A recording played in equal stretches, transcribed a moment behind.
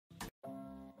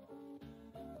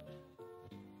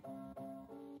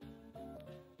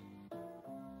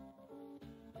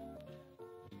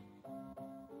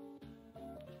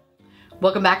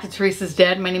Welcome back to Teresa's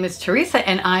Dead. My name is Teresa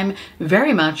and I'm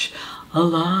very much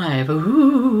alive.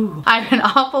 Ooh. I have an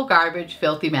awful garbage,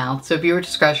 filthy mouth, so viewer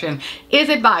discretion is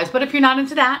advised. But if you're not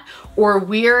into that or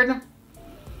weird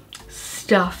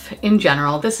stuff in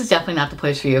general, this is definitely not the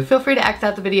place for you. Feel free to X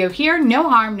out the video here. No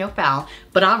harm, no foul,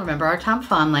 but I'll remember our time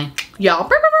fondly. Y'all,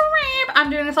 I'm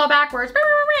doing this all backwards.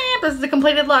 This is a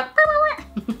completed look.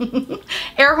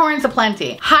 Air horns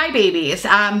aplenty. Hi babies,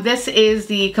 this is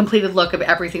the completed look of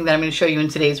everything that I'm going to show you in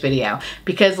today's video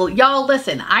because y'all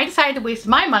listen, I decided to waste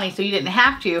my money so you didn't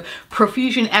have to.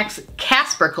 Profusion X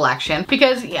CASPER collection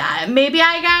because yeah, maybe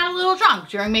I got a little drunk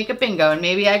during makeup bingo and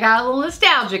maybe I got a little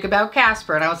nostalgic about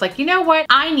CASPER and I was like, you know what,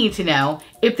 I need to know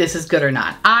if this is good or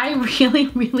not. I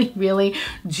really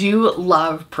do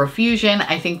love Profusion.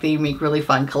 I think they make really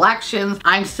fun collections.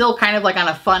 I'm still kind of like on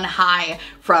a fun high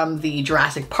from the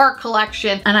Jurassic Park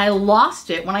collection and I lost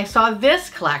it when I saw this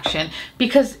collection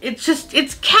because it's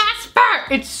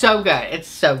CASPER. It's so good. It's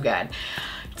so good.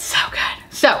 It's so good.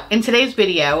 So in today's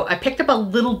video, I picked up a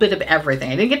little bit of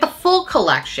everything. I didn't get the full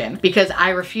collection because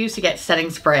I refuse to get setting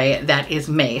spray that is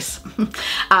mace.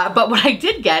 But what I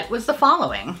did get was the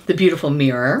following: the beautiful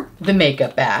mirror, the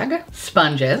makeup bag,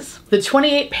 sponges, the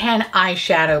 28 pan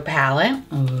eyeshadow palette,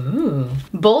 ooh,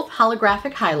 both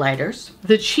holographic highlighters,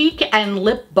 the cheek and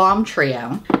lip balm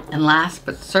trio, and last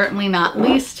but certainly not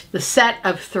least, the set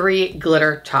of 3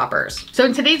 glitter toppers. So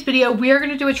in today's video, we are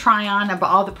gonna do a try on of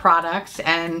all the products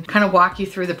and kind of walk you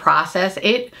through the process.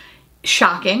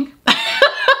 Shocking.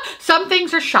 Some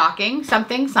things are shocking, some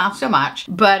things not so much,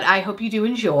 but I hope you do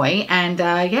enjoy. And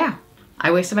yeah,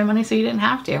 I wasted my money so you didn't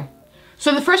have to.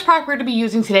 So the first product we're gonna be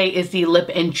using today is the lip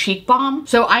and cheek balm.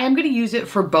 So I am gonna use it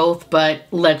for both, but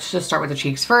let's just start with the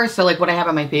cheeks first. So like what I have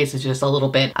on my face is just a little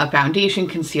bit of foundation,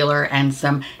 concealer, and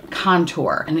some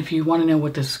contour. And if you wanna know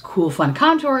what this cool, fun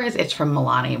contour is, it's from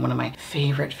Milani, one of my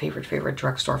favorite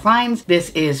drugstore finds. This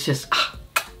is just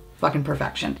fucking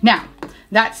perfection. Now,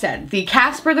 that said, the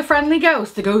CASPER the Friendly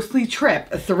Ghost, the Ghostly Trip,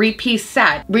 a 3-piece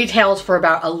set, retails for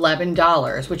about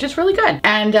 $11, which is really good.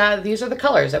 And these are the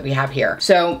colors that we have here.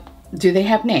 So, do they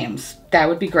have names? That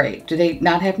would be great. Do they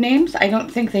not have names? I don't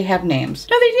think they have names.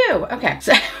 No, they do. Okay.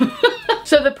 So,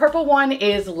 so the purple one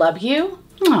is Love You.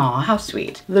 Aw, how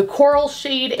sweet. The coral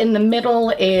shade in the middle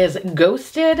is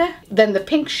Ghosted. Then the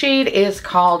pink shade is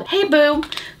called Hey Boo.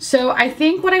 So I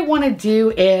think what I want to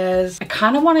do is I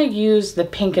kind of want to use the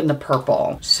pink and the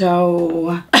purple.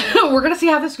 So we're going to see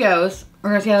how this goes.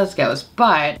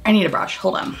 But I need a brush.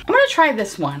 Hold on. I'm gonna try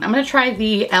this one. I'm gonna try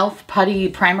the e.l.f. Putty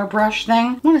Primer Brush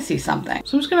thing. I wanna see something.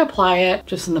 So I'm just gonna apply it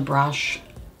just in the brush.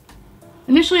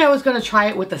 Initially I was gonna try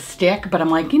it with a stick, but I'm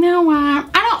like, you know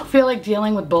what? I don't feel like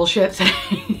dealing with bullshit today.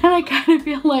 And I kind of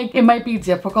feel like it might be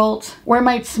difficult or it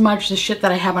might smudge the shit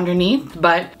that I have underneath,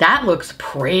 but that looks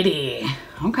pretty.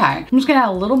 Okay, I'm just gonna add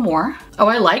a little more. Oh,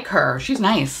 I like her. She's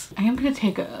nice. I am gonna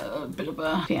take a bit of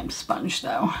a damp sponge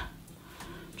though.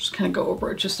 Just kind of go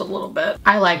over it just a little bit.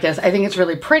 I like this. I think it's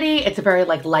really pretty. It's a very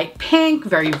like light pink,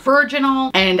 very virginal,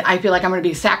 and I feel like I'm gonna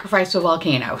be sacrificed to a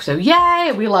volcano. So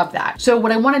yay, we love that. So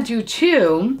what I wanna do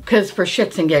too, because for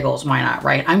shits and giggles, why not,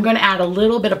 right? I'm gonna add a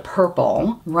little bit of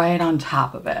purple right on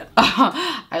top of it.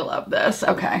 I love this,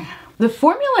 okay. The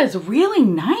formula is really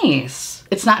nice.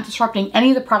 It's not disrupting any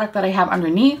of the product that I have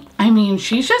underneath. I mean,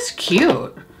 she's just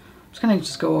cute. I'm just gonna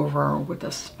go over with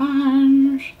a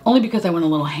sponge. Only because I went a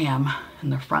little ham in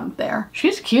the front there.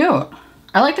 She's cute.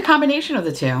 I like the combination of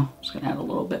the two. I'm just gonna add a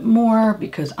little bit more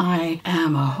because I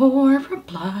am a whore for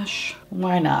blush.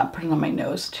 Why not? Put it on my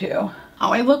nose too.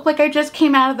 Oh, I look like I just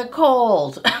came out of the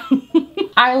cold.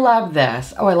 I love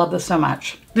this. Oh, I love this so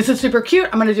much. This is super cute.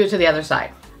 I'm gonna do it to the other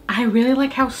side. I really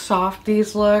like how soft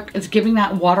these look. It's giving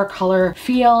that watercolor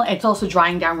feel. It's also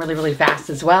drying down really fast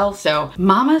as well. So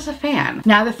mama's a fan.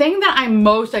 Now the thing that I'm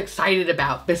most excited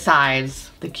about, besides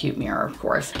the cute mirror, of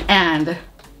course, and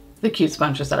the cute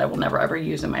sponges that I will never ever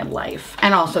use in my life,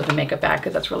 and also the makeup bag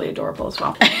because that's really adorable as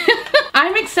well.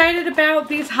 I'm excited about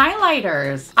these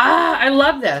highlighters. I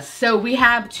love this. So we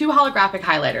have 2 holographic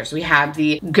highlighters. We have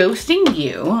the Ghosting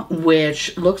You,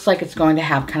 which looks like it's going to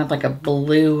have kind of like a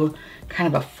blue kind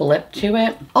of a flip to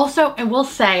it. Also, I will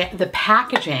say the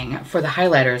packaging for the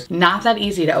highlighters, not that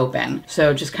easy to open.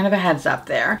 So just kind of a heads up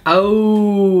there.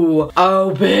 Oh,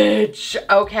 bitch.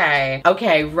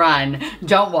 Okay, run,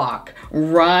 don't walk.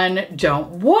 Run, don't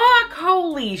walk.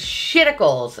 Holy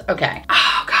shiticles. Okay.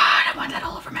 Oh God, I want that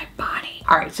all over my body.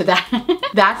 All right, so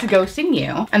that's Ghosting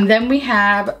You. And then we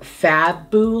have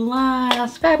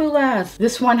Fabulous.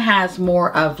 This one has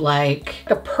more of like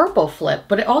a purple flip,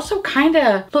 but it also kind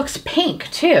of looks pink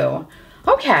too.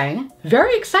 Okay,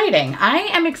 very exciting. I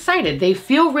am excited. They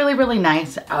feel really, really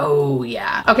nice. Oh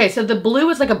yeah. Okay, so the blue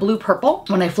is like a blue purple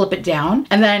when I flip it down.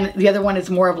 And then the other one is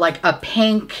more of like a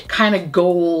pink kind of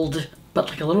gold, but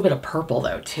like a little bit of purple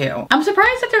though too. I'm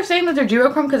surprised that they're saying that they're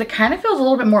duochrome because it kind of feels a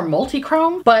little bit more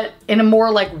multi-chrome, but in a more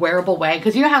like wearable way.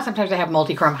 Because you know how sometimes I have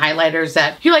multi-chrome highlighters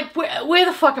that you're like, where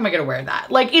the fuck am I gonna wear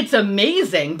that? Like it's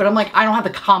amazing, but I'm like, I don't have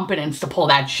the confidence to pull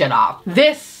that shit off.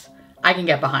 This, I can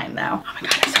get behind though. Oh my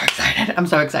God, I'm so excited. I'm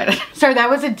so excited. Sorry, that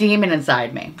was a demon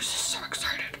inside me. I'm just so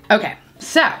excited. Okay,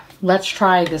 so let's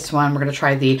try this one. We're gonna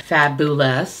try the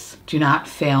Fabulous. Do not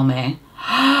fail me.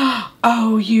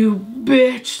 Oh, you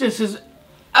bitch. This is,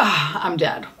 I'm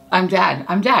dead. I'm dead.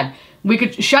 I'm dead. We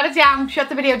could shut it down, shut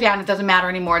the video down. It doesn't matter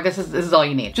anymore. This is all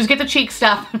you need. Just get the cheek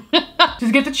stuff.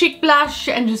 Just get the cheek blush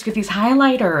and just get these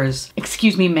highlighters.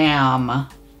 Excuse me, ma'am.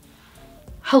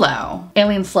 Hello,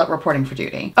 alien slut reporting for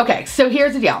duty. Okay, so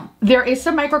here's the deal. There is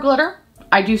some micro glitter.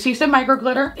 I do see some micro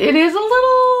glitter. It is a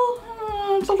little,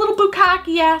 it's a little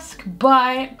bukkake-esque,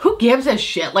 but who gives a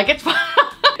shit? Like it's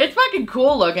it's fucking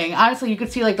cool looking. Honestly, you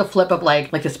could see like the flip of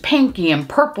like this pinky and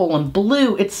purple and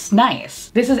blue. It's nice.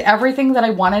 This is everything that I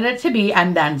wanted it to be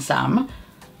and then some.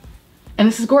 And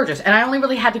this is gorgeous. And I only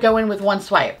really had to go in with one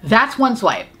swipe. That's one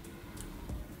swipe.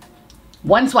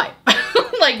 One swipe.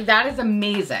 Like that is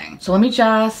amazing. So let me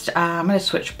just, I'm gonna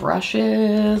switch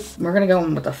brushes. We're gonna go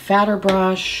in with a fatter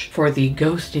brush for the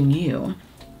Ghost in You.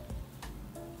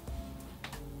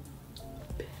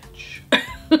 Bitch.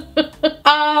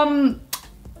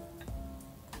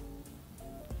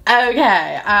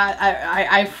 Okay,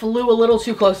 I flew a little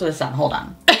too close to the sun. Hold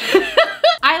on.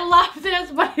 I love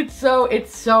this, but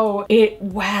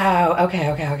wow.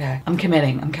 Okay. I'm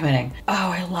committing. Oh,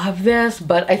 I love this,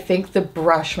 but I think the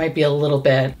brush might be a little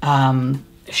bit,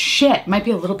 might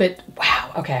be a little bit,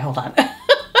 wow. Okay, hold on.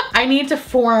 I need to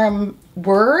form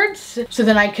words so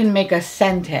then I can make a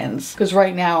sentence. Because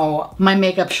right now my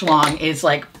makeup schlong is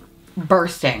like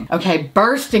bursting. Okay,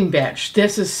 bursting, bitch.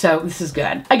 This is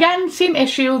good. Again, same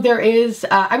issue. There is,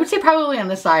 I would say probably on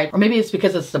this side, or maybe it's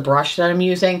because it's the brush that I'm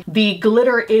using. The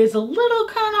glitter is a little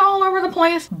kind of all over the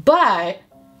place, but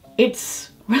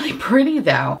it's really pretty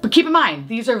though. But keep in mind,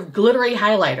 these are glittery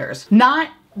highlighters. Not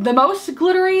the most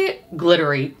glittery,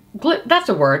 that's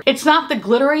a word. It's not the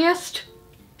glitteriest.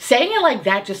 Saying it like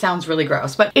that just sounds really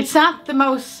gross, but it's not the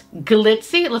most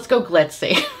glitzy. Let's go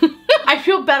glitzy. I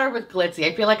feel better with glitzy.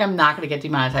 I feel like I'm not gonna get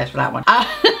demonetized for that one.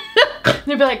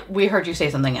 They'd be like, we heard you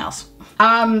say something else.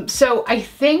 So I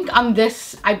think on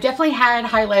this, I've definitely had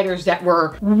highlighters that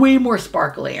were way more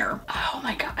sparklier. Oh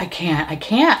my God, I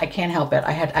can't help it.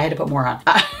 I had to put more on.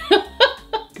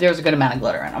 There's a good amount of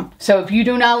glitter in them. So if you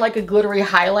do not like a glittery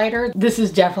highlighter, this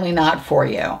is definitely not for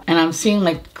you. And I'm seeing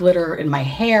like glitter in my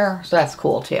hair, so that's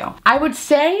cool too. I would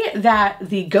say that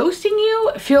the Ghosting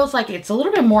You feels like it's a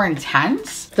little bit more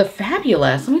intense. The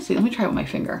Fabulous, let me see, let me try with my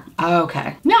finger.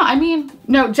 Okay. No, I mean,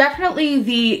 no, definitely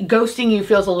the Ghosting You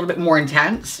feels a little bit more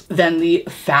intense than the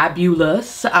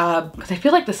Fabulous, because I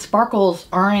feel like the sparkles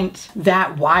aren't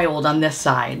that wild on this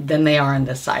side than they are on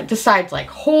this side. This side's like,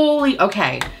 holy,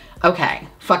 okay,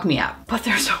 fuck me up. But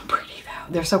they're so pretty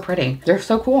though. They're so pretty. They're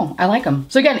so cool. I like them.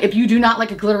 So again, if you do not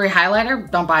like a glittery highlighter,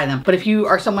 don't buy them. But if you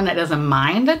are someone that doesn't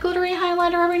mind a glittery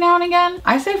highlighter every now and again,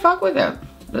 I say fuck with it.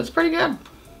 It's pretty good.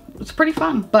 It's pretty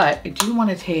fun. But I do want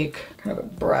to take kind of a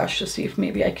brush to see if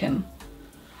maybe I can,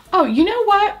 oh, you know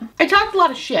what? I talked a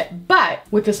lot of shit, but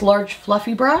with this large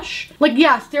fluffy brush, like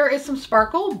yes, there is some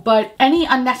sparkle, but any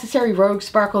unnecessary rogue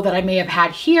sparkle that I may have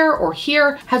had here or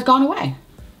here has gone away.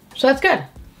 So that's good.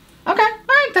 Okay, all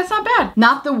right, that's not bad.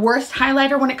 Not the worst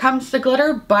highlighter when it comes to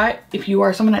glitter, but if you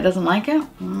are someone that doesn't like it, I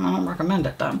don't recommend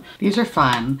it then. These are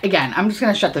fun. Again, I'm just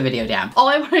gonna shut the video down. All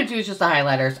I wanna do is just the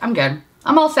highlighters. I'm good.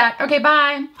 I'm all set. Okay,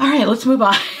 bye. All right, let's move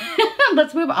on.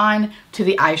 Let's move on to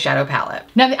the eyeshadow palette.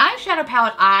 Now the eyeshadow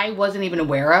palette, I wasn't even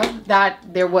aware of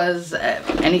that there was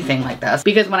anything like this,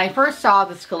 because when I first saw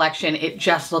this collection, it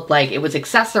just looked like it was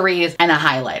accessories and a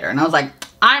highlighter. And I was like,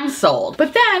 I'm sold.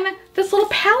 But then this little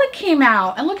palette came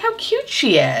out and look how cute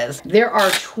she is. There are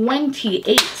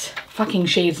 28 fucking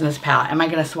shades in this palette. Am I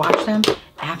gonna swatch them?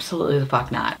 Absolutely the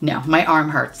fuck not. No, my arm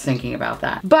hurts thinking about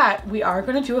that. But we are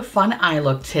gonna do a fun eye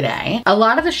look today. A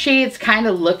lot of the shades kind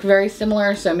of look very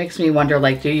similar, so it makes me wonder,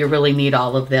 like, do you really need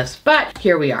all of this? But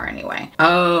here we are anyway.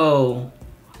 Oh,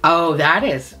 that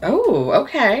is, oh,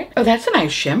 okay. Oh, that's a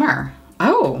nice shimmer.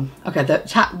 Oh, okay,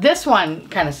 this one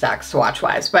kind of sucks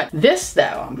swatch-wise, but this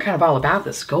though, I'm kind of all about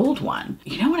this gold one.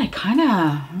 You know what, I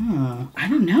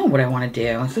don't know what I want to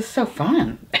do. This is so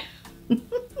fun.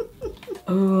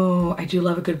 Oh, I do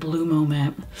love a good blue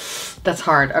moment. That's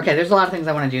hard. Okay, there's a lot of things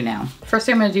I want to do now. First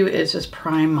thing I'm going to do is just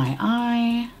prime my eye.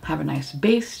 have a nice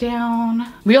base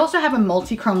down. We also have a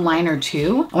multi-chrome liner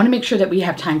too. I wanna make sure that we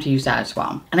have time to use that as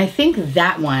well. And I think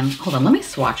that one, hold on, let me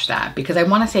swatch that because I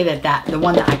wanna say that the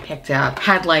one that I picked up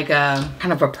had like a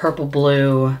kind of a purple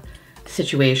blue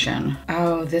situation.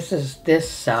 Oh, this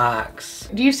sucks.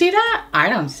 Do you see that? I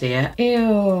don't see it.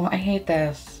 Ew, I hate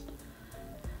this.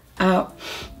 Oh.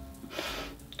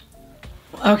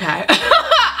 Okay.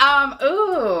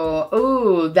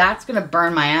 Ooh, that's gonna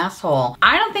burn my asshole.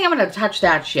 I don't think I'm gonna touch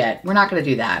that shit. We're not gonna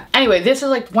do that. Anyway, this is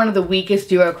like one of the weakest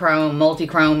duochrome,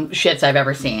 multi-chrome shits I've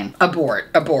ever seen.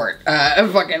 Abort.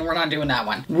 Fucking, we're not doing that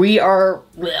one. We are,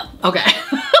 okay.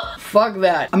 Fuck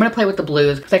that. I'm gonna play with the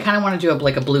blues because I kind of want to do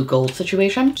like a blue gold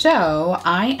situation. So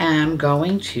I am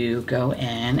going to go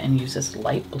in and use this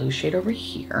light blue shade over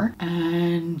here.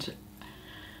 And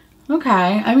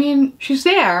okay, I mean, she's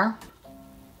there.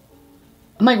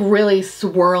 I'm like really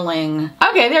swirling.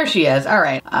 Okay, there she is. All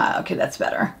right. Okay, that's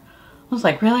better. I was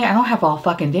like, really? I don't have all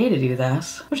fucking day to do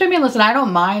this. Which I mean, listen, I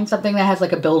don't mind something that has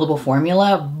like a buildable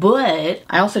formula, but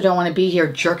I also don't want to be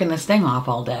here jerking this thing off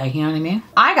all day. You know what I mean?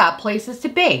 I got places to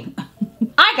be.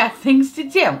 I got things to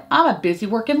do. I'm a busy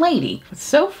working lady. But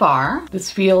so far,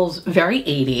 this feels very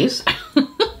 80s.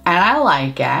 And I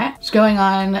like it. It's going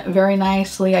on very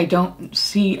nicely. I don't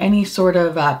see any sort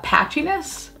of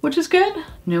patchiness, which is good.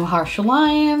 No harsh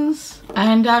lines.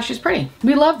 And she's pretty.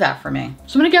 We love that for me.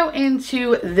 So I'm gonna go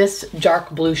into this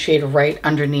dark blue shade right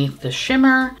underneath the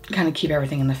shimmer. Kind of keep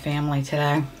everything in the family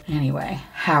today. Anyway,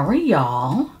 how are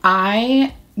y'all?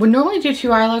 I would normally do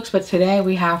 2 eye looks, but today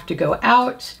we have to go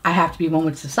out. I have to be one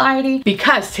with society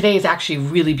because today is actually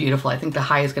really beautiful. I think the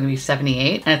high is gonna be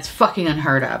 78 and it's fucking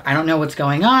unheard of. I don't know what's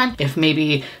going on. If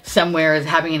maybe somewhere is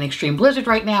having an extreme blizzard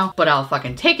right now, but I'll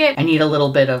fucking take it. I need a little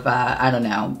bit of, I don't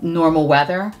know, normal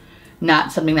weather.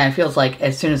 Not something that feels like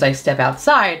as soon as I step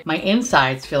outside, my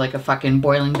insides feel like a fucking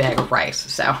boiling bag of rice.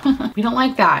 So we don't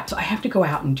like that. So I have to go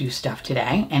out and do stuff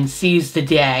today and seize the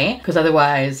day because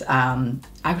otherwise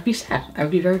I would be sad. I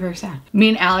would be very, very sad. Me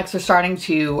and Alex are starting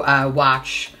to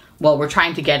watch, well, we're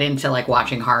trying to get into like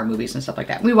watching horror movies and stuff like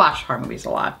that. We watch horror movies a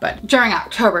lot, but during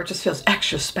October, it just feels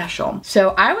extra special.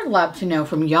 So I would love to know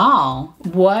from y'all,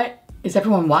 what is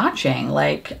everyone watching?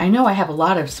 Like, I know I have a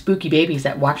lot of spooky babies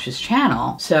that watch this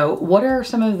channel. So what are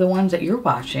some of the ones that you're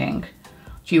watching?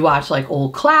 Do you watch like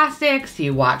old classics? Do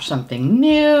you watch something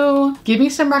new? Give me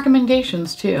some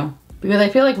recommendations too. Because I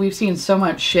feel like we've seen so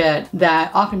much shit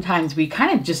that oftentimes we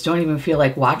kind of just don't even feel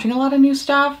like watching a lot of new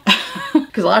stuff.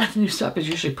 Because a lot of the new stuff is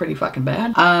usually pretty fucking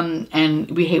bad.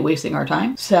 And we hate wasting our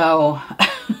time. So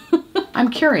I'm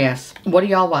curious, what are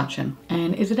y'all watching?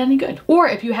 And is it any good? Or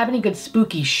if you have any good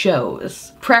spooky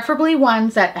shows, preferably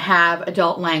ones that have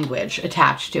adult language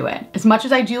attached to it. As much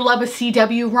as I do love a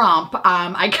CW romp,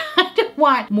 I kind of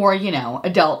want more, you know,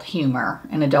 adult humor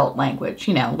and adult language,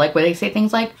 you know, like where they say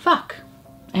things like fuck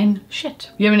and shit.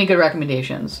 If you have any good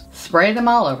recommendations, spray them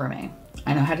all over me.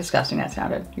 I know how disgusting that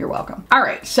sounded. You're welcome. All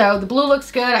right, so the blue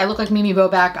looks good. I look like Mimi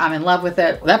Bobak. I'm in love with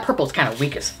it. Well, that purple's kind of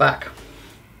weak as fuck.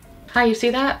 Hi, you see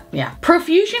that? Yeah.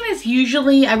 Profusion is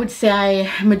usually, I would say,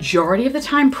 majority of the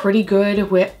time pretty good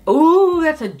with, ooh,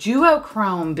 that's a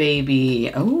duochrome,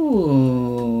 baby.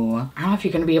 Ooh. I don't know if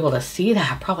you're gonna be able to see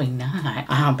that, probably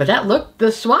not. But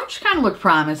the swatch kind of looked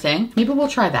promising. Maybe we'll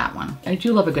try that one. I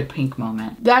do love a good pink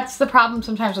moment. That's the problem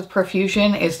sometimes with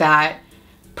Profusion is that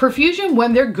Profusion,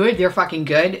 when they're good, they're fucking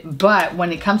good. But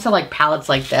when it comes to like palettes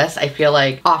like this, I feel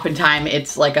like oftentimes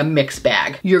it's like a mixed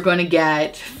bag. You're gonna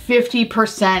get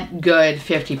 50% good,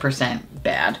 50%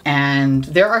 bad. And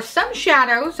there are some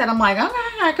shadows that I'm like, okay,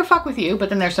 I could fuck with you. But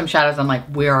then there's some shadows I'm like,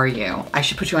 where are you? I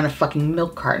should put you on a fucking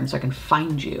milk carton so I can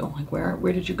find you. Like,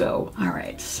 where did you go? All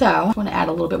right, so I wanna add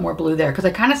a little bit more blue there because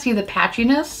I kind of see the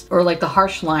patchiness or like the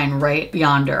harsh line right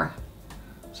yonder.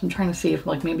 So I'm trying to see if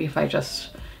like maybe if I just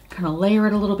kind of layer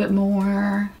it a little bit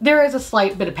more. There is a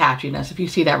slight bit of patchiness if you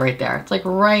see that right there. It's like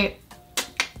right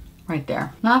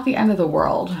there. Not the end of the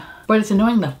world, but it's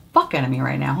annoying the fuck out of me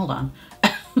right now. Hold on.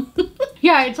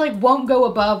 Yeah, it's like won't go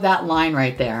above that line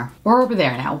right there or over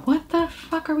there. Now, what the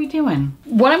fuck are we doing?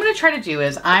 What I'm gonna try to do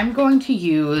is I'm going to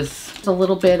use a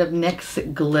little bit of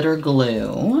NYX glitter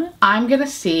glue. I'm gonna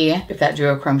see if that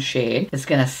duochrome shade is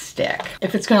gonna stick,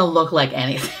 if it's gonna look like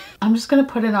anything. I'm just gonna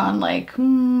put it on like,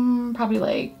 probably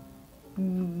like,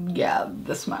 yeah,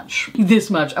 this much. This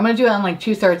much. I'm gonna do it on like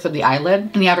 2/3 of the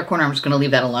eyelid. In the outer corner, I'm just gonna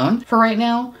leave that alone for right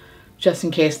now, just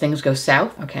in case things go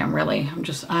south. Okay,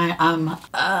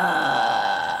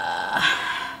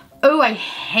 oh, I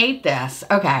hate this.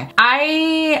 Okay,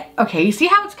 okay, you see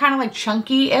how it's kind of like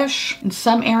chunky-ish in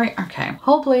some area? Okay,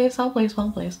 hold please, hold please,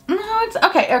 hold please. No, it's,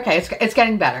 okay, it's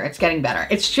getting better, it's getting better.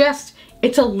 It's just,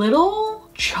 it's a little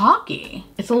chalky.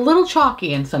 It's a little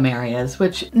chalky in some areas,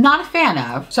 which not a fan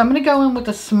of. So I'm gonna go in with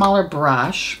a smaller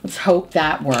brush. Let's hope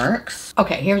that works.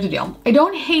 Okay, here's the deal. I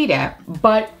don't hate it,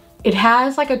 but it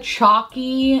has like a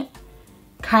chalky,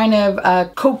 kind of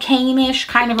a cocaine-ish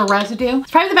kind of a residue.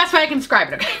 It's probably the best way I can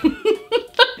describe it, okay?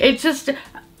 It's just,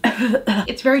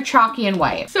 it's very chalky and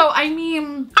white. So, I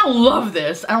mean, I don't love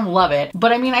this. I don't love it.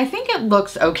 But I mean, I think it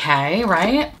looks okay,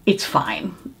 right? It's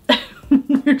fine.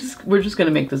 We're just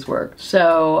gonna make this work.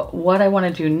 So what I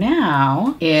wanna do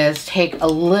now is take a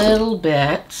little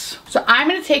bit. So I'm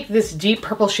gonna take this deep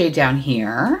purple shade down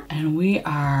here, and we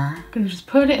are gonna just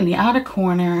put it in the outer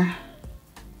corner.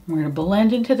 We're gonna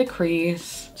blend into the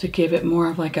crease to give it more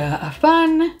of like a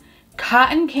fun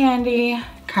cotton candy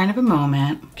kind of a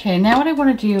moment. Okay, now what I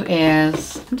wanna do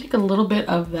is I'm gonna take a little bit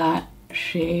of that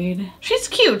shade. She's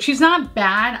cute. She's not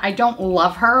bad. I don't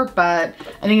love her, but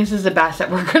I think this is the best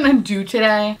that we're gonna do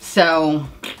today. So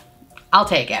I'll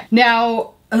take it.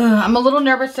 Now, I'm a little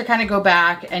nervous to kind of go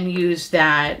back and use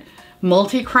that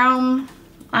multi-chrome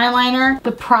eyeliner.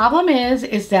 The problem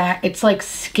is that it's like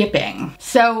skipping.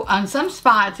 So on some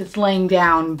spots it's laying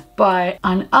down, but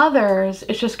on others,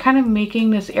 it's just kind of making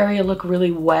this area look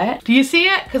really wet. Do you see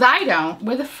it? Because I don't.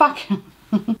 Where the fuck?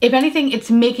 If anything, it's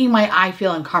making my eye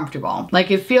feel uncomfortable.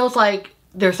 Like it feels like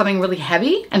there's something really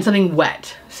heavy and something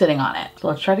wet sitting on it. So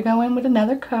let's try to go in with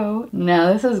another coat.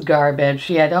 No, this is garbage.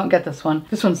 Yeah, don't get this one.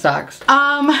 This one sucks.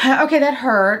 Okay, that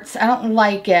hurts. I don't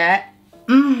like it.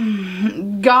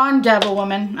 Gone devil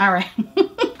woman. All right.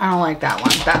 I don't like that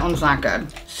one. That one's not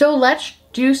good. So let's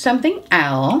do something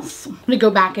else. I'm gonna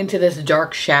go back into this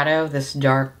dark shadow, this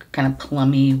dark kind of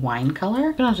plummy wine color.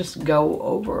 I'm gonna just go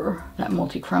over that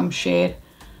multi-chrome shade.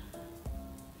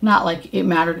 Not like it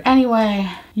mattered anyway.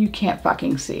 You can't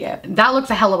fucking see it. That looks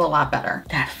a hell of a lot better.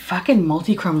 That fucking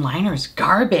multi-chrome liner is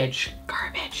garbage.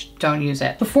 Garbage. Don't use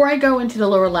it. Before I go into the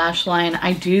lower lash line,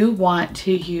 I do want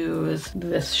to use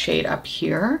this shade up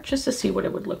here just to see what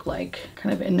it would look like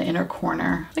kind of in the inner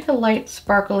corner. Like a light,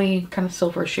 sparkly, kind of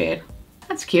silver shade.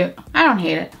 That's cute. I don't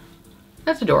hate it.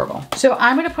 That's adorable. So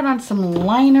I'm gonna put on some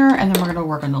liner and then we're gonna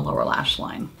work on the lower lash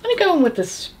line. I'm gonna go in with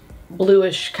this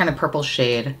bluish kind of purple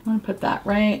shade. I'm gonna put that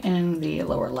right in the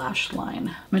lower lash line.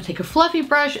 I'm gonna take a fluffy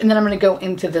brush and then I'm gonna go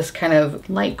into this kind of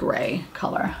light gray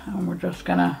color. And we're just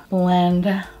gonna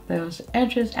blend those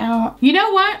edges out. You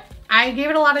know what? I gave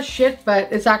it a lot of shit,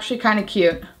 but it's actually kind of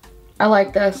cute. I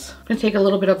like this. I'm gonna take a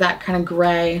little bit of that kind of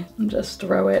gray and just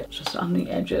throw it just on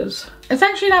the edges. It's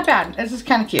actually not bad. This is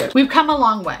kind of cute. We've come a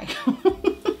long way.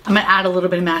 I'm gonna add a little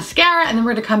bit of mascara and then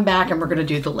we're gonna come back and we're gonna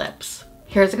do the lips.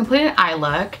 Here's a completed eye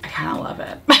look. I kind of love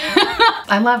it.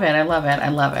 I love it, I love it, I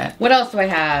love it. What else do I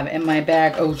have in my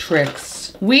bag? Oh,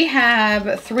 tricks. We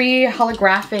have 3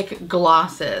 holographic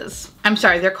glosses. I'm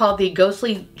sorry, they're called the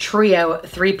Ghostly Trio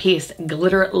 3-piece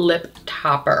glitter lip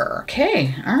topper.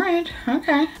 Okay, all right,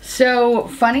 okay. So,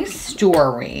 funny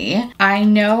story. I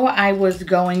know I was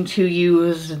going to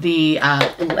use the,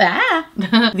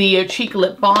 the cheek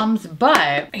lip balms,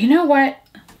 but you know what?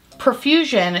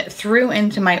 Profusion threw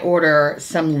into my order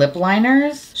some lip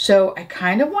liners. So I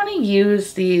kind of want to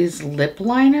use these lip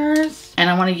liners and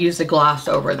I want to use the gloss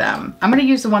over them. I'm going to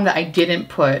use the one that I didn't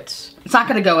put. It's not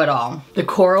going to go at all. The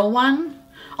coral one.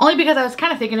 Only because I was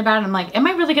kind of thinking about it. I'm like, am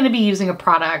I really going to be using a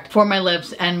product for my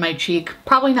lips and my cheek?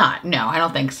 Probably not. No, I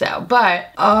don't think so. But,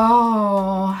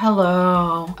 oh,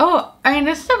 hello. Oh, I mean,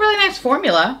 this is a really nice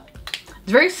formula.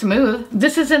 It's very smooth.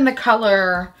 This is in the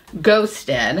color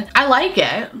Ghosted. I like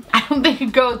it. I don't think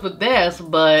it goes with this,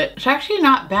 but it's actually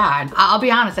not bad. I'll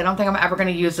be honest, I don't think I'm ever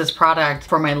gonna use this product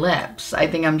for my lips. I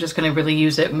think I'm just gonna really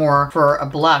use it more for a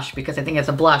blush because I think as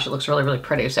a blush, it looks really, really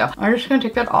pretty. So I'm just gonna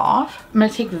take that off. I'm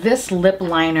gonna take this lip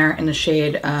liner in the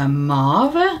shade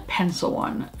Mauve. Pencil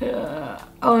one.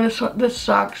 Oh, this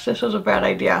sucks. This was a bad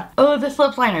idea. Oh, this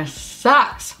lip liner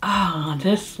sucks. Oh,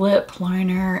 this lip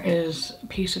liner is a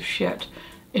piece of shit.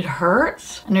 It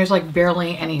hurts and there's like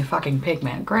barely any fucking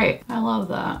pigment. Great. I love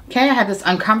that. Okay, I have this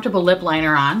uncomfortable lip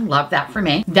liner on. Love that for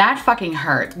me. That fucking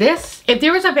hurt. This, if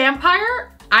there was a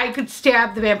vampire, I could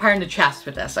stab the vampire in the chest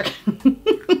with this. Okay.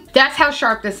 That's how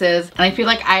sharp this is. And I feel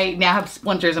like I now have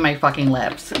splinters in my fucking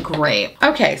lips. Great.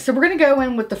 Okay, so we're gonna go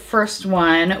in with the first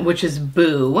one, which is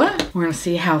Boo. We're gonna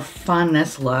see how fun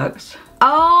this looks.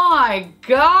 Oh my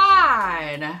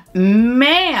God.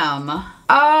 Ma'am.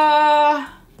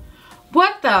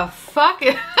 What the fuck?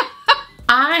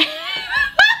 I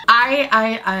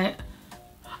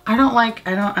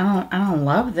don't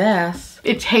love this.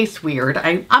 It tastes weird.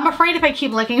 I'm afraid if I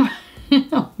keep licking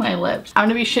my lips. I'm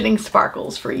gonna be shitting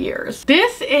sparkles for years.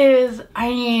 This is, I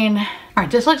mean, all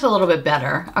right, this looks a little bit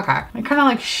better. Okay, I kind of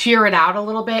like sheer it out a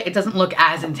little bit. It doesn't look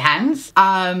as intense.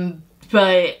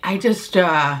 But I just,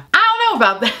 I don't know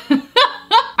about that.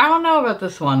 I don't know about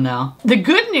this one though. The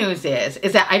good news is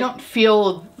that I don't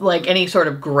feel like any sort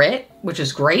of grit, which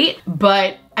is great,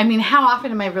 but I mean, how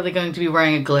often am I really going to be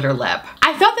wearing a glitter lip?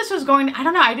 I thought this was going, I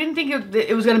don't know, I didn't think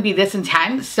it was gonna be this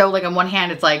intense. So like on one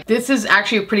hand, it's like, this is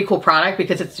actually a pretty cool product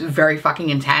because it's very fucking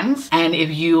intense. And if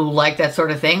you like that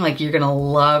sort of thing, like you're gonna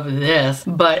love this,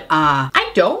 but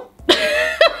I don't.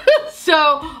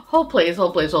 So hold please,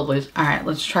 hold please, hold please. All right,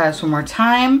 let's try this one more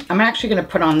time. I'm actually gonna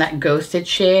put on that Ghosted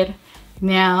shade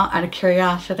now out of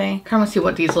curiosity. Kind of see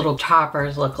what these little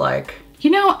toppers look like. You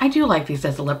know, I do like these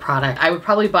as a lip product. I would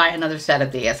probably buy another set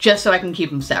of these just so I can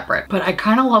keep them separate. But I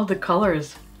kind of love the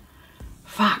colors.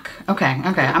 Fuck. Okay.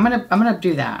 I'm gonna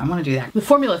do that. I want to do that. The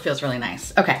formula feels really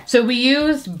nice. Okay. So we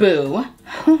used Boo.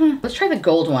 Let's try the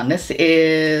gold one. This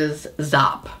is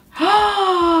Zop.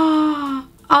 Oh.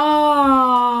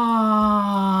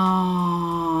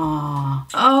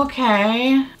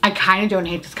 Okay. I kind of don't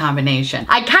hate this combination.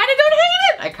 I kind of don't hate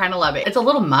it. I kind of love it. It's a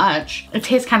little much. It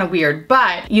tastes kind of weird,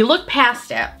 but you look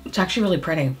past it. It's actually really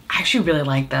pretty. I actually really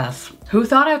like this. Who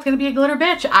thought I was gonna be a glitter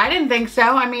bitch? I didn't think so.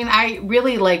 I mean, I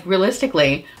really, like,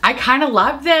 realistically, I kind of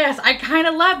love this. I kind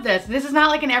of love this. This is not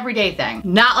like an everyday thing.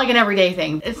 Not like an everyday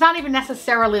thing. It's not even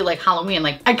necessarily like Halloween.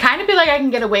 Like, I kind of feel like I can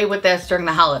get away with this during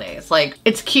the holidays. Like,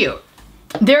 it's cute.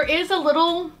 There is a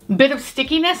little bit of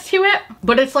stickiness to it,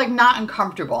 but it's like not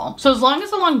uncomfortable. So as long as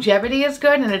the longevity is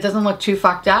good and it doesn't look too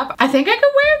fucked up, I think I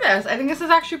could wear this. I think this is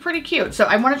actually pretty cute. So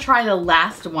I want to try the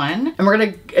last one, and we're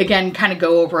gonna, again, kind of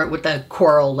go over it with the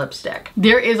coral lipstick.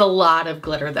 There is a lot of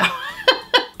glitter though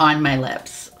on my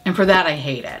lips. And for that, I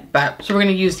hate it. But so we're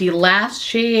gonna use the last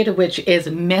shade, which is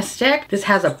Mystic. This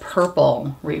has a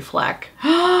purple reflect.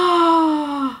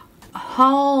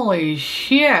 Holy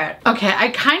shit. Okay, I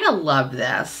kind of love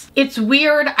this. It's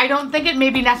weird. I don't think it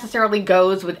maybe necessarily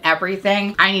goes with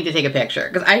everything. I need to take a picture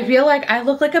because I feel like I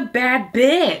look like a bad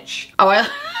bitch. Oh, all right.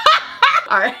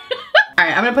 All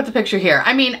right, I'm gonna put the picture here.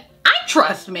 I mean, I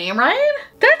trust me, right?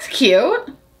 That's cute.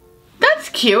 That's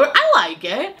cute. I like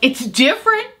it. It's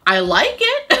different. I like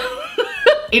it.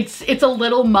 It's a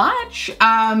little much,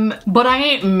 but I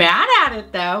ain't mad at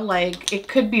it though. Like, it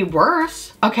could be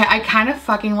worse. Okay, I kind of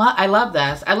fucking I love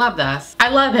this. I love this. I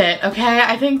love it, okay?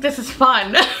 I think this is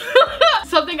fun.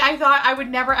 Something I thought I would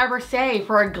never ever say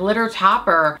for a glitter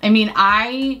topper. I mean,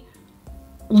 I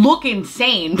look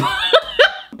insane.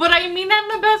 But I mean that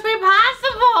in the best way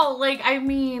possible. Like, I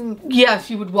mean, yes,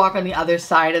 you would walk on the other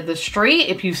side of the street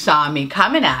if you saw me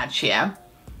coming at you.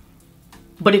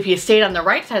 But if you stayed on the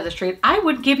right side of the street, I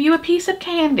would give you a piece of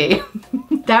candy.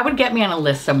 That would get me on a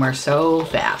list somewhere so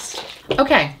fast.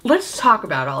 Okay, let's talk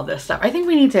about all this stuff. I think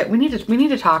we need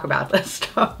to talk about this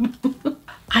stuff.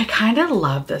 I kind of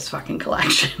love this fucking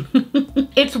collection.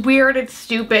 It's weird, it's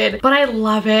stupid, but I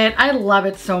love it. I love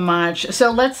it so much.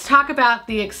 So let's talk about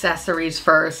the accessories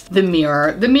first. The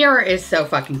mirror. The mirror is so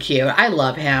fucking cute. I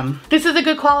love him. This is a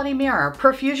good quality mirror.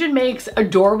 Profusion makes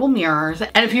adorable mirrors.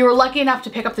 And if you were lucky enough to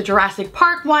pick up the Jurassic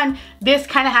Park one, this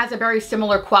kind of has a very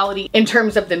similar quality in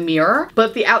terms of the mirror,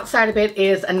 but the outside of it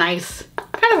is a nice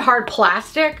kind of hard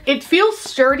plastic. It feels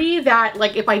sturdy that,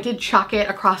 like, if I did chuck it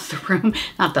across the room,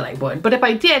 not that I would, but if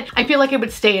I did, I feel like it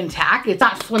would stay intact. It's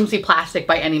not flimsy plastic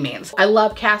by any means. I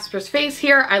love Casper's face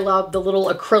here. I love the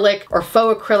little acrylic or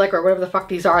faux acrylic or whatever the fuck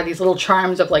these are, these little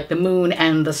charms of like the moon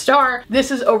and the star. This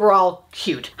is overall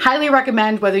cute. Highly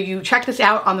recommend whether you check this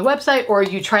out on the website or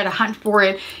you try to hunt for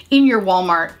it in your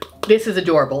Walmart. This is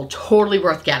adorable, totally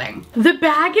worth getting. The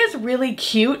bag is really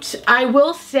cute. I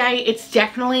will say it's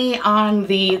definitely on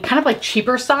the kind of like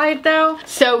cheaper side though,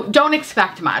 so don't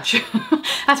expect much.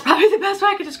 That's probably the best way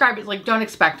I could describe it, like don't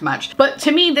expect much. But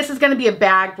to me, this is gonna be a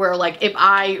bag where like if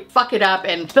I fuck it up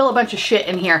and spill a bunch of shit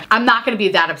in here, I'm not gonna be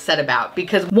that upset about,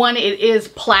 because one, it is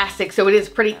plastic, so it is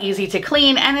pretty easy to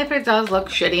clean, and if it does look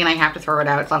shitty and I have to throw it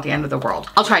out, it's not the end of the world.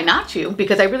 I'll try not to,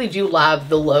 because I really do love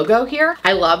the logo here.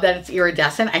 I love that it's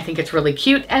iridescent. I think it's really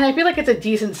cute, and I feel like it's a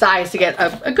decent size to get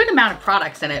a good amount of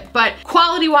products in it, but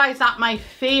quality-wise, not my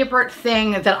favorite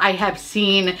thing that I have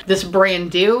seen this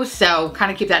brand do, so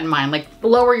kind of keep that in mind. Like,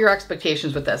 lower your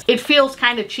expectations with this. It feels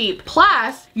kind of cheap.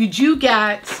 Plus, you do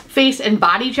get face and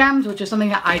body gems, which is something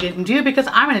that I didn't do because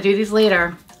I'm gonna do these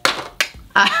later.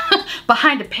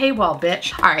 Behind a paywall,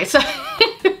 bitch. All right, so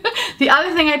the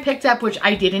other thing I picked up, which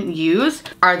I didn't use,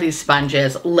 are these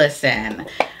sponges. Listen.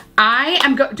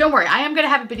 Don't worry, I am gonna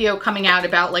have a video coming out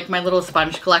about like my little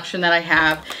sponge collection that I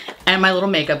have, and my little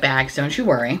makeup bags, don't you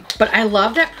worry. But I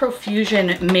love that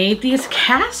Profusion made these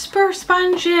Casper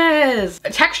sponges.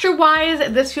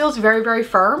 Texture-wise, this feels very, very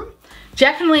firm.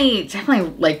 Definitely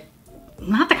like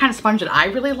not the kind of sponge that I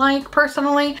really like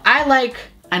personally. I like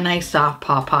a nice soft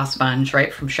paw sponge,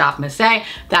 right, from Shop Miss A.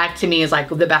 That to me is like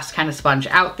the best kind of sponge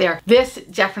out there. This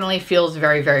definitely feels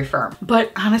very, very firm.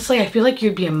 But honestly, I feel like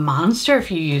you'd be a monster if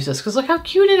you use this, because look how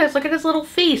cute it is. Look at his little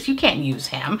face. You can't use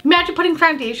him. Imagine putting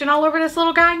foundation all over this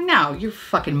little guy. No, you're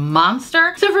fucking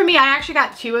monster. So for me, I actually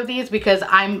got 2 of these because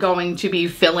I'm going to be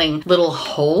filling little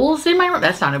holes in my room.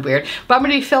 That sounded weird, but I'm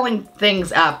gonna be filling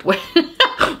things up with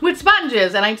with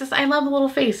sponges, and I love the little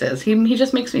faces. He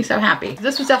just makes me so happy.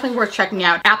 This was definitely worth checking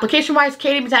out. Application wise,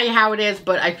 can't even tell you how it is,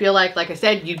 but I feel like I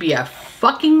said, you'd be a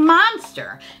fucking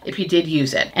monster if you did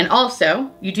use it. And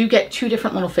also, you do get 2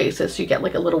 different little faces. So you get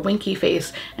like a little winky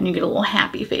face and you get a little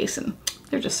happy face, and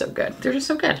they're just so good. They're just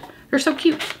so good. They're so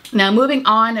cute. Now moving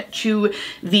on to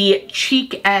the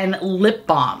cheek and lip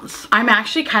balms. I'm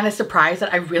actually kind of surprised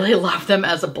that I really love them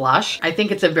as a blush. I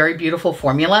think it's a very beautiful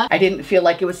formula. I didn't feel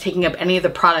like it was taking up any of the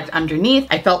product underneath.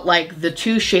 I felt like the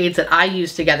 2 shades that I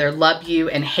used together, Love You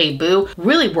and Hey Boo,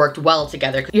 really worked well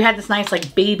together. You had this nice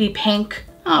like baby pink,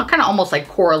 kind of almost like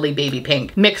corally baby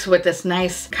pink, mixed with this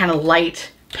nice kind of light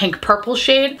pink purple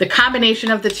shade. The combination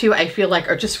of the 2 I feel like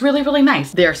are just really, really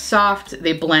nice. They're soft,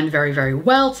 they blend very, very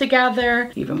well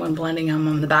together. Even when blending them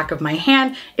on the back of my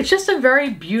hand, it's just a very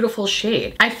beautiful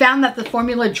shade. I found that the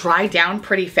formula dried down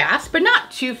pretty fast, but not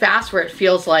too fast where it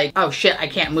feels like, oh shit, I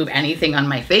can't move anything on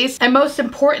my face. And most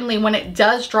importantly, when it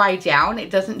does dry down,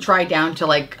 it doesn't dry down to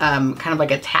like kind of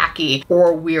like a tacky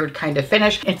or weird kind of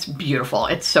finish. It's beautiful.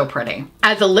 It's so pretty.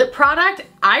 As a lip product,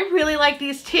 I really like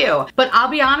these too, but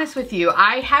I'll be honest with you,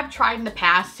 I have tried in the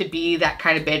past to be that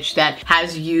kind of bitch that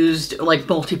has used like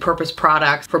multi-purpose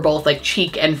products for both like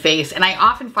cheek and face, and I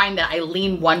often find that I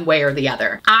lean one way or the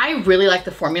other. I really like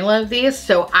the formula of these,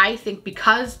 so I think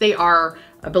because they are,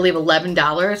 I believe,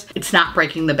 $11, it's not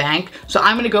breaking the bank. So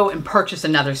I'm gonna go and purchase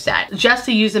another set just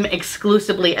to use them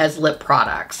exclusively as lip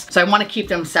products. So I wanna keep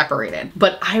them separated,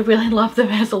 but I really love them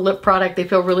as a lip product. They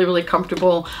feel really, really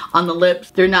comfortable on the lips.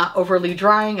 They're not overly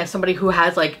drying. As somebody who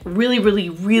has like really, really,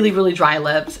 really, really dry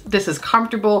lips, this is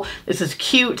comfortable. This is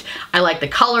cute. I like the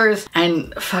colors,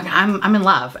 and fuck, I'm in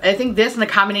love. I think this and the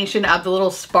combination of the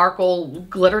little sparkle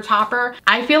glitter topper,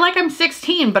 I feel like I'm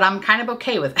 16, but I'm kind of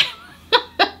okay with it.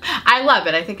 I love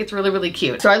it. I think it's really, really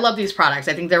cute. So I love these products.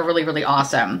 I think they're really, really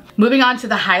awesome. Moving on to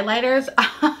the highlighters.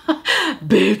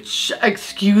 Bitch,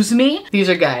 excuse me. These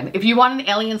are good. If you want an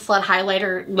alien slut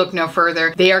highlighter, look no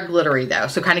further. They are glittery though,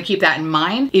 so kind of keep that in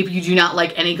mind. If you do not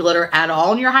like any glitter at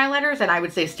all in your highlighters, then I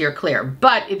would say steer clear.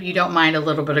 But if you don't mind a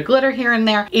little bit of glitter here and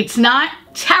there, it's not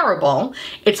terrible.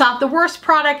 It's not the worst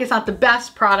product. It's not the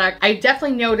best product. I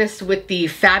definitely noticed with the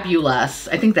Fabulous,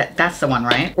 I think that's the one,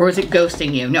 right? Or is it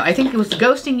Ghosting You? No, I think it was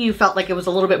Ghosting You felt like it was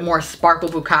a little bit more sparkle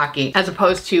bukkake as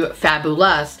opposed to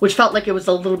Fabulous, which felt like it was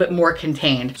a little bit more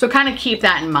contained. So kind of keep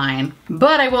that in mind.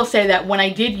 But I will say that when I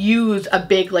did use a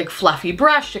big like fluffy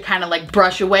brush to kind of like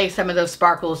brush away some of those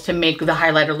sparkles to make the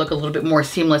highlighter look a little bit more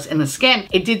seamless in the skin,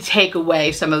 it did take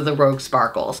away some of the rogue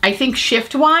sparkles. I think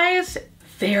shift-wise,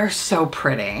 they're so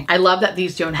pretty. I love that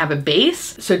these don't have a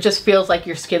base, so it just feels like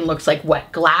your skin looks like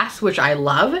wet glass, which I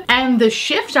love. And the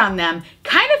shift on them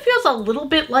kind of feels a little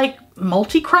bit like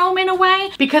multi-chrome in a way,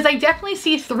 because I definitely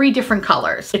see 3 different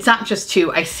colors. It's not just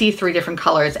 2, I see 3 different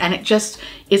colors, and it just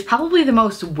is probably the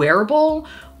most wearable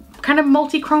kind of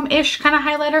multi-chrome-ish kind of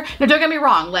highlighter. Now don't get me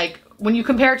wrong, like when you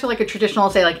compare it to like a traditional,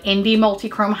 say like indie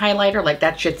multi-chrome highlighter, like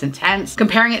that shit's intense.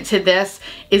 Comparing it to this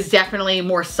is definitely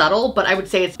more subtle, but I would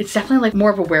say it's definitely like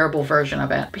more of a wearable version of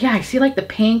it. But yeah, I see like the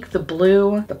pink, the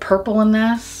blue, the purple in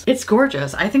this. It's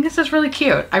gorgeous. I think this is really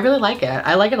cute. I really like it.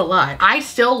 I like it a lot. I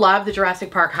still love the Jurassic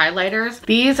Park highlighters.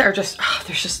 These are just, oh,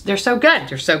 they're so good.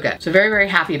 They're so good. So very, very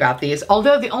happy about these.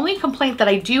 Although the only complaint that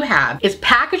I do have is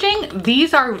packaging.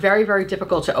 These are very, very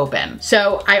difficult to open.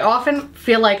 So I often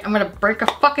feel like I'm gonna break a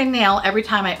fucking nail every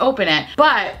time I open it.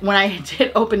 But when I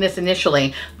did open this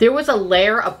initially, there was a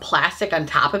layer of plastic on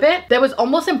top of it that was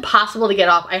almost impossible to get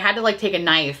off. I had to like take a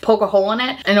knife, poke a hole in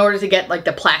it in order to get like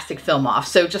the plastic film off.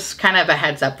 So just kind of a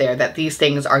heads up there that these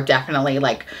things are definitely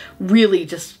like really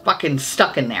just fucking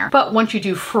stuck in there. But once you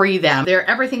do free them, they're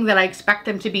everything that I expect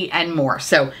them to be and more.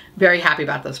 So very happy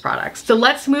about those products. So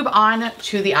let's move on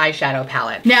to the eyeshadow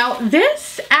palette. Now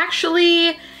this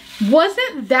actually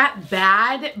wasn't that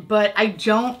bad, but I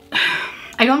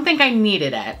I don't think I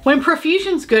needed it. When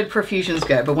Profusion's good, Profusion's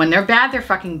good, but when they're bad, they're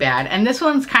fucking bad. And this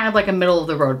one's kind of like a middle of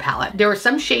the road palette. There were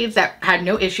some shades that had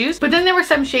no issues, but then there were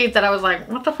some shades that I was like,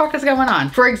 what the fuck is going on?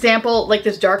 For example, like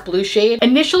this dark blue shade.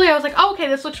 Initially, I was like, oh, okay,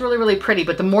 this looks really, really pretty.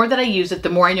 But the more that I used it,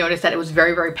 the more I noticed that it was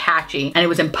very, very patchy and it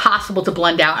was impossible to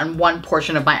blend out on one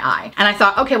portion of my eye. And I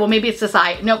thought, okay, well, maybe it's this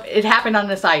eye. Nope, it happened on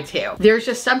this eye too. There's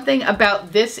just something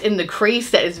about this in the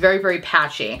crease that is very, very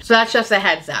patchy. So that's just a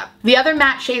heads up. The other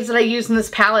matte shades that I use in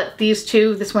this palette, these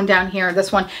two, this one down here,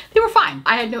 this one, they were fine.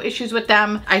 I had no issues with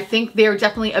them. I think they're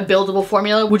definitely a buildable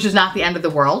formula, which is not the end of the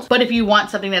world. But if you want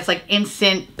something that's like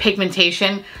instant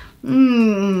pigmentation,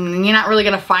 you're not really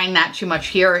gonna find that too much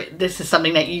here. This is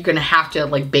something that you're gonna have to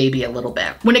like baby a little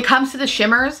bit. When it comes to the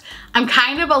shimmers, I'm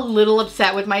kind of a little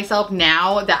upset with myself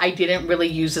now that I didn't really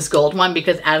use this gold one,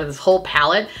 because out of this whole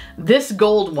palette, this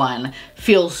gold one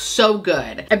feels so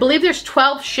good. I believe there's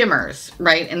 12 shimmers,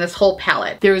 right, in this whole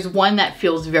palette. There's one that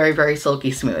feels very, very silky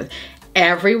smooth.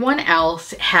 Everyone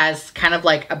else has kind of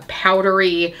like a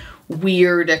powdery,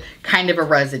 weird kind of a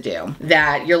residue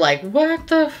that you're like, what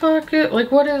the fuck?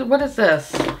 Like, what is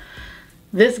this?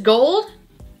 This gold,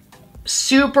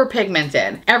 super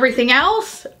pigmented. Everything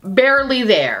else, barely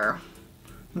there.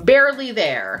 Barely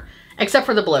there. Except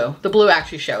for the blue. The blue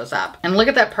actually shows up. And look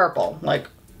at that purple. Like,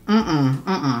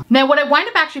 Now, what I wind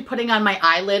up actually putting on my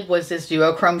eyelid was this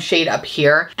duochrome shade up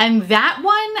here. And that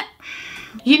one,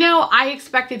 you know, I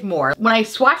expected more. When I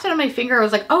swatched it on my finger, I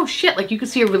was like, oh shit, like you can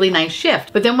see a really nice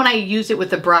shift. But then when I used it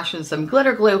with a brush and some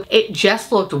glitter glue, it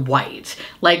just looked white.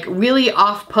 Like really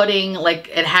off-putting, like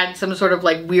it had some sort of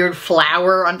like weird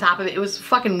flower on top of it. It was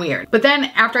fucking weird. But then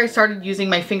after I started using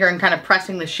my finger and kind of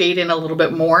pressing the shade in a little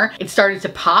bit more, it started to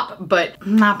pop, but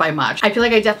not by much. I feel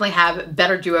like I definitely have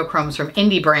better duochromes from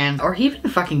indie brands or even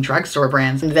fucking drugstore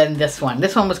brands than this one.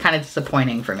 This one was kind of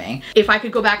disappointing for me. If I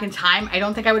could go back in time, I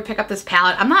don't think I would pick up this palette.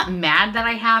 I'm not mad that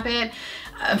I have it.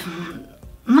 I'm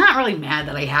not really mad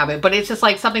that I have it, but it's just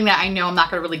like something that I know I'm not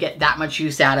gonna really get that much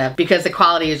use out of because the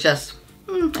quality is just,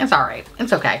 it's all right.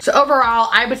 It's okay. So overall,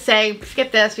 I would say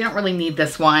skip this. You don't really need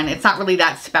this one. It's not really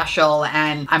that special,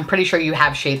 and I'm pretty sure you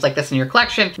have shades like this in your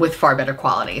collection with far better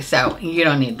quality, so you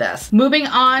don't need this. Moving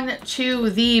on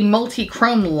to the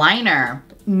multi-chrome liner.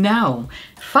 No,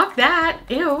 fuck that.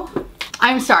 Ew.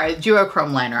 I'm sorry,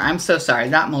 duochrome liner. I'm so sorry,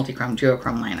 not multi-chrome,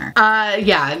 duochrome liner.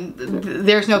 Yeah,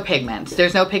 there's no pigment.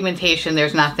 There's no pigmentation,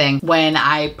 there's nothing. When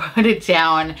I put it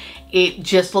down, it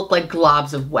just looked like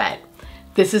globs of wet.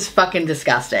 This is fucking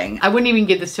disgusting. I wouldn't even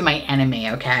give this to my enemy,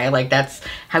 okay? Like that's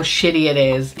how shitty it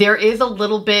is. There is a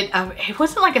little bit of, it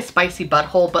wasn't like a spicy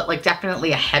butthole, but like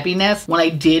definitely a heaviness when I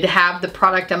did have the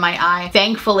product on my eye.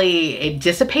 Thankfully, it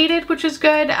dissipated, which is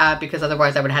good, because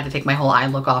otherwise I would have had to take my whole eye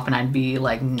look off and I'd be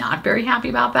like not very happy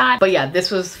about that. But yeah,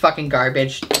 this was fucking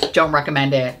garbage. Don't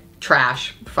recommend it.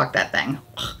 Trash. Fuck that thing.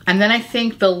 And then I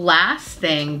think the last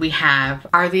thing we have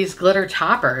are these glitter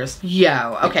toppers.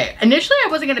 Yo, okay. Initially I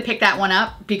wasn't gonna pick that one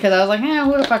up because I was like,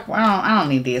 who the fuck, I don't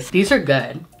need these. These are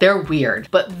good. They're weird,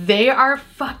 but they are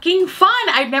fucking fun.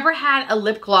 I've never had a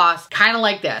lip gloss kind of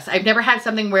like this. I've never had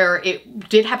something where it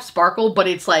did have sparkle, but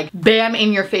it's like bam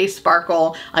in your face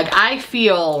sparkle. Like I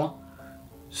feel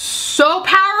so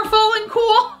powerful and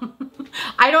cool.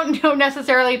 I don't know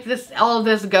necessarily if this, all of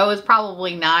this goes,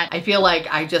 probably not. I feel like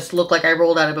I just look like I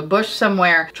rolled out of a bush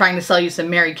somewhere trying to sell you some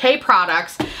Mary Kay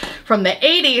products from the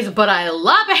 80s, but I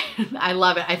love it. I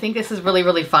love it. I think this is really,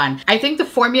 really fun. I think the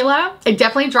formula, it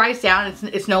definitely dries down.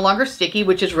 It's no longer sticky,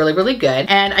 which is really, really good.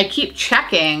 And I keep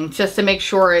checking just to make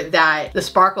sure that the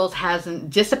sparkles hasn't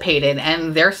dissipated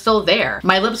and they're still there.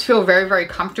 My lips feel very, very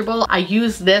comfortable. I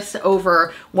use this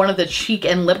over one of the cheek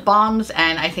and lip balms,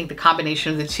 and I think the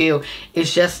combination of the two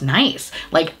is just nice.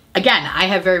 Like, again, I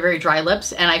have very, very dry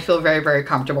lips and I feel very, very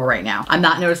comfortable right now. I'm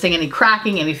not noticing any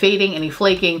cracking, any fading, any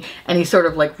flaking, any sort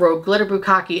of like rogue glitter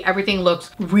bukkake. Everything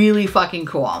looks really fucking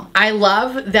cool. I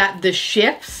love that the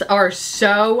shifts are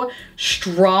so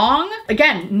strong.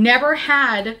 Again, never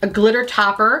had a glitter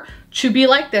topper to be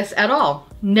like this at all.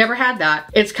 Never had that.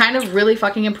 It's kind of really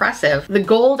fucking impressive. The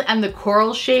gold and the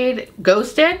coral shade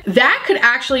Ghosted, that could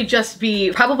actually just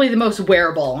be probably the most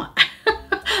wearable.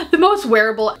 The most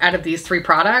wearable out of these three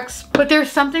products. But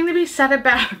there's something to be said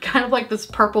about kind of like this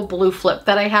purple blue flip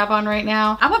that I have on right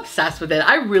now. I'm obsessed with it.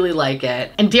 I really like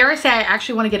it. And dare I say, I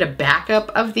actually want to get a backup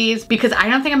of these because I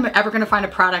don't think I'm ever going to find a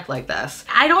product like this.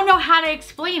 I don't know how to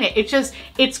explain it.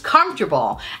 It's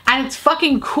comfortable and it's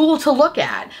fucking cool to look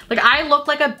at. Like I look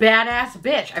like a badass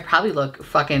bitch. I probably look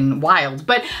fucking wild,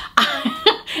 but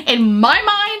in my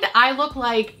mind, I look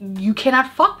like you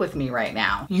cannot fuck with me right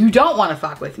now. You don't want to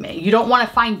fuck with me. You don't want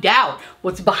to find out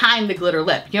what's behind the glitter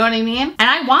lip. You know what I mean? And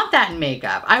I want that in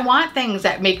makeup. I want things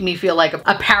that make me feel like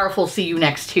a powerful see you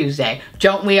next Tuesday.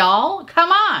 Don't we all?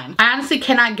 Come on. I honestly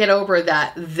cannot get over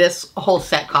that this whole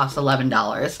set costs $11.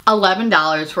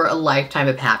 $11 for a lifetime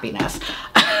of happiness.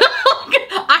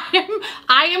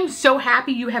 I am so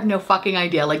happy you have no fucking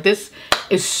idea. Like, this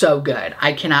is so good.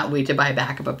 I cannot wait to buy a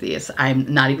backup of these.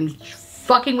 I'm not even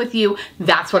fucking with you.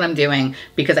 That's what I'm doing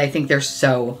because I think they're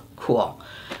so cool.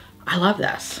 I love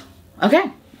this.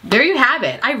 Okay. There you have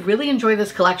it. I really enjoy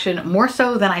this collection more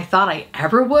so than I thought I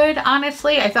ever would,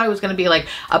 honestly. I thought it was gonna be like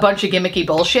a bunch of gimmicky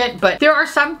bullshit, but there are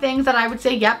some things that I would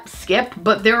say, yep, skip,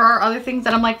 but there are other things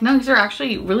that I'm like, no, these are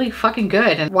actually really fucking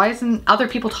good. And why isn't other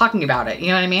people talking about it? You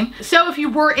know what I mean? So if you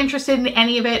were interested in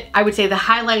any of it, I would say the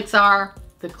highlights are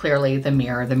clearly the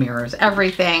mirror is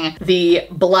everything. The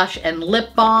blush and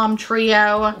lip balm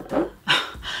trio.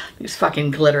 These fucking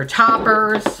glitter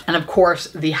toppers, and of course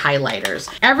the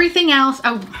highlighters. Everything else,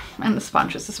 oh, and the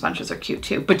sponges are cute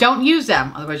too, but don't use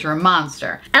them, otherwise you're a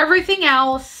monster. Everything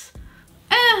else,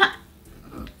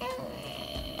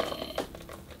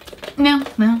 no.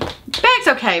 Bag's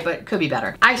okay, but could be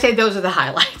better. I say those are the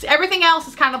highlights. Everything else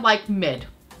is kind of like mid.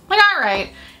 Like, all right,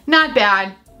 not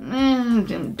bad.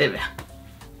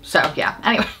 So yeah,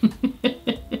 anyway.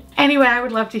 Anyway, I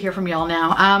would love to hear from y'all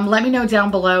now. Let me know down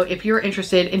below if you're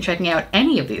interested in checking out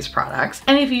any of these products.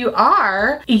 And if you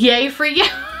are, yay for you.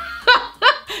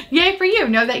 Yay for you.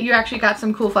 Know that you actually got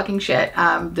some cool fucking shit.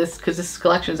 Because this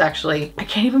collection is actually, I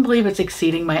can't even believe it's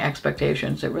exceeding my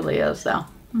expectations. It really is though.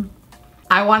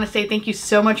 I want to say thank you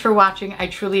so much for watching. I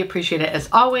truly appreciate it. As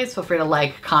always, feel free to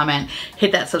like, comment,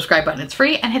 hit that subscribe button, it's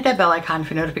free, and hit that bell icon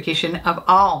for notification of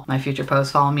all my future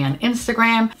posts. Follow me on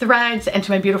Instagram, Threads, and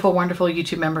to my beautiful, wonderful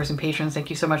YouTube members and patrons, thank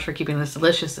you so much for keeping this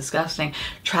delicious, disgusting,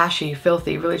 trashy,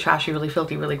 filthy, really trashy, really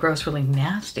filthy, really gross, really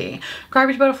nasty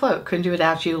garbage boat afloat. Couldn't do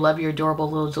without you. Love your adorable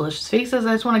little delicious faces.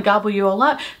 I just want to gobble you all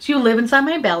up so you live inside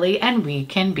my belly and we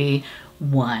can be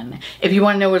one. If you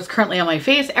want to know what's currently on my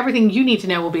face, everything you need to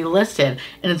know will be listed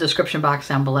in the description box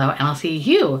down below, and I'll see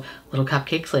you little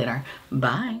cupcakes later.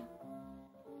 Bye.